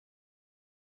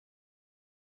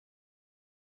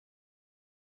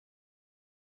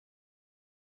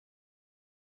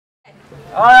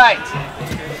All right.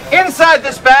 Inside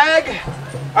this bag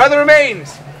are the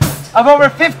remains of over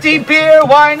 50 beer,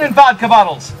 wine, and vodka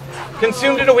bottles.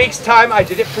 Consumed in a week's time. I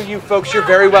did it for you folks. You're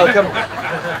very welcome.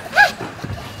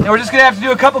 Now we're just going to have to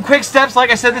do a couple quick steps. Like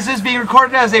I said, this is being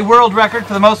recorded as a world record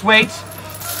for the most weight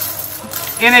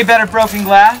in a bed of broken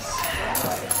glass.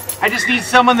 I just need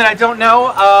someone that I don't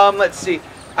know. Let's see.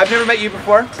 I've never met you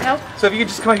before. Nope. So if you could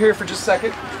just come out here for just a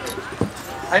second.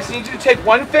 I just need you to take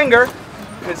one finger,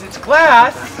 because it's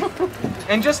glass,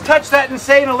 and just touch that and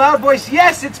say in a loud voice,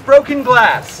 yes, it's broken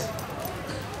glass.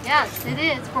 Yes, it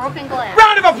is broken glass.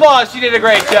 Round of applause. You did a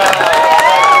great job.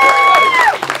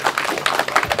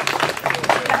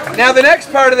 Now the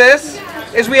next part of this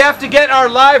is we have to get our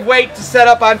live weight to set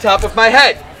up on top of my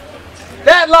head.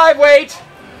 That live weight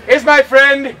is my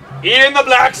friend Ian the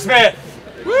blacksmith.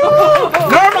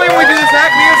 Normally when we do this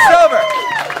act, we use silver.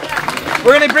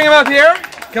 We're going to bring him up here.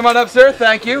 Come on up, sir.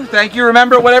 Thank you. Thank you.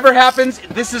 Remember, whatever happens,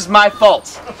 this is my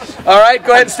fault. All right,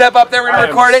 go ahead and step up there. We're going to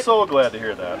record it. I'm so glad to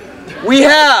hear that. We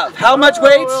have how much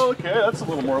weight? Okay, that's a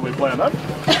little more than we planned on.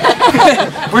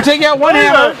 We're taking out one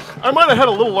hammer. I might have had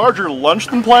a little larger lunch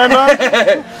than planned on.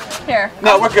 Here.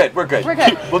 No, we're good. We're good. We're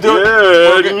good. We'll do it.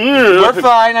 We're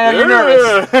fine. I know you're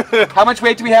nervous. How much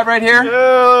weight do we have right here? With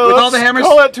all the hammers?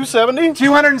 Call that 270.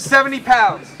 270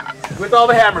 pounds. With all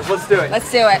the hammers. Let's do it.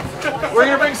 Let's do it. We're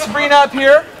going to bring Sabrina up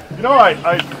here. You know, I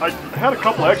had a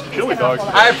couple extra chili dogs.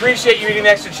 I appreciate you eating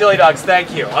the extra chili dogs.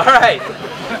 Thank you. All right.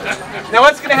 Now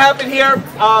what's going to happen here,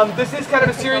 this is kind of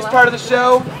a serious part of the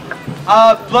show.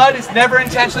 Blood is never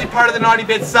intentionally part of the Knotty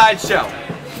Bits Side Show.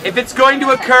 If it's going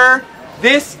to occur,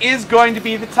 this is going to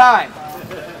be the time.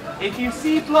 If you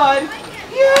see blood,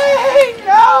 yay,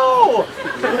 no!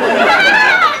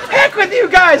 Heck with you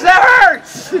guys, that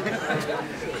hurts!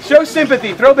 Show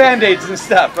sympathy, throw band-aids and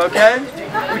stuff, okay?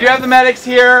 We do have the medics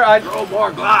here. Throw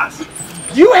more glass.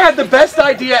 You had the best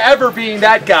idea ever being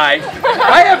that guy.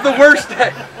 I have the worst.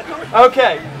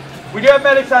 Okay. We do have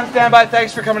medics on standby.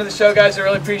 Thanks for coming to the show, guys. I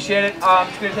really appreciate it.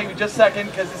 It's going to take me just a second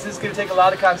because this is going to take a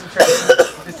lot of concentration.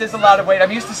 This is a lot of weight.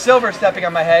 I'm used to silver stepping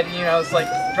on my head. You know, it's like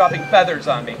dropping feathers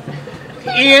on me.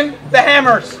 Ian, the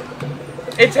hammers.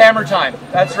 It's hammer time.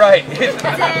 That's right.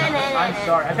 I'm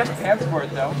sorry. I got the pants for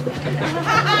it, though.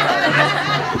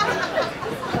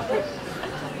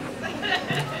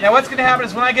 Now what's going to happen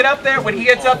is when I get up there, when he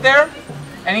gets up there,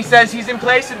 and he says he's in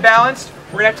place and balanced,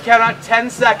 we're going to have to count on 10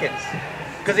 seconds.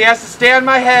 Because he has to stay on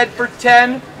my head for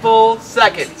 10 full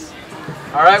seconds.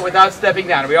 All right, without stepping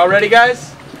down. Are we all ready,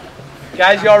 guys?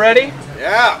 Guys, you all ready?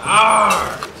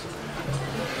 Yeah.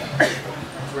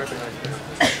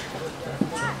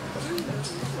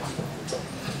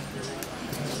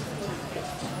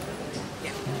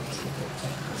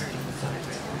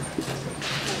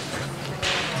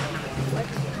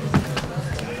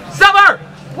 Summer!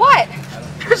 What?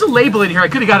 There's a label in here. I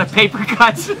could have got a paper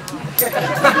cut. Gwyd,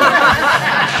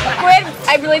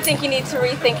 I really think you need to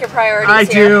rethink your priorities I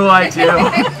here. do.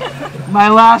 My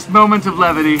last moment of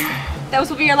levity. Those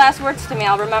will be your last words to me.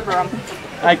 I'll remember them.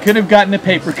 I could have gotten a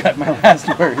paper cut, my last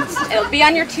words. It'll be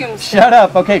on your tombstone. Shut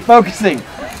up. Okay, focusing.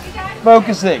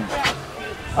 Focusing.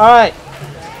 All right.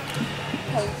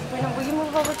 Okay, will you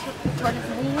move over toward his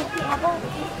knee level?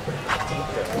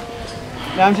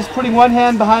 Now I'm just putting one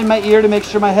hand behind my ear to make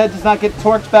sure my head does not get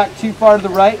torqued back too far to the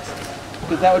right,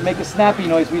 because that would make a snappy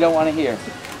noise we don't want to hear.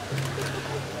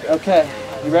 Okay,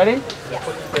 you ready? Yes.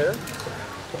 There.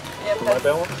 For my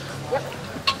balance. Yep.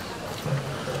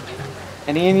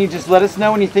 And Ian, you just let us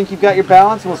know when you think you've got your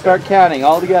balance, and we'll start counting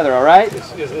all together, all right?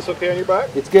 Is this okay on your back?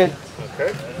 It's good.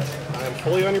 Okay. I am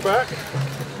fully on your back.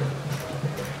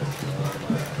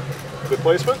 Good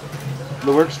placement. It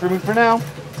works for me for now.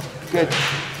 Good.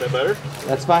 Is that better?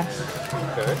 That's fine.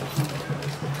 Okay.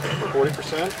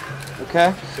 40%.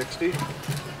 Okay. 60.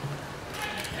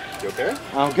 You okay?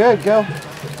 I'm good. Go.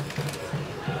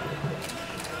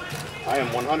 I am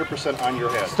 100% on your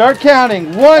head. Start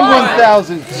counting.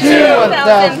 1,000, 2,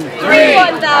 1,000, 3,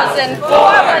 1,000, 4,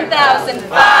 1,000,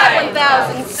 5,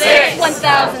 1,000, 6,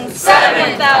 1,000,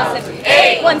 7, 1,000,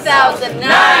 8, 1,000, 9,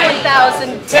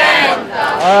 1,000, 10.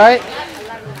 All right.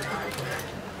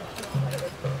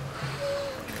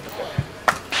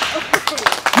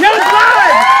 No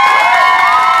blood!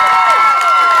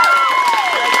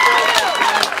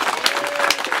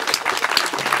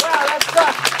 Wow, that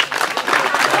sucks.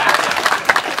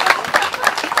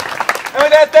 And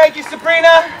with that, thank you,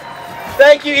 Sabrina.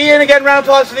 Thank you, Ian. Again, round of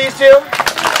applause for these two.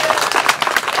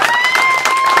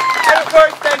 And of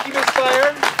course, thank you, Miss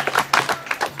Fire.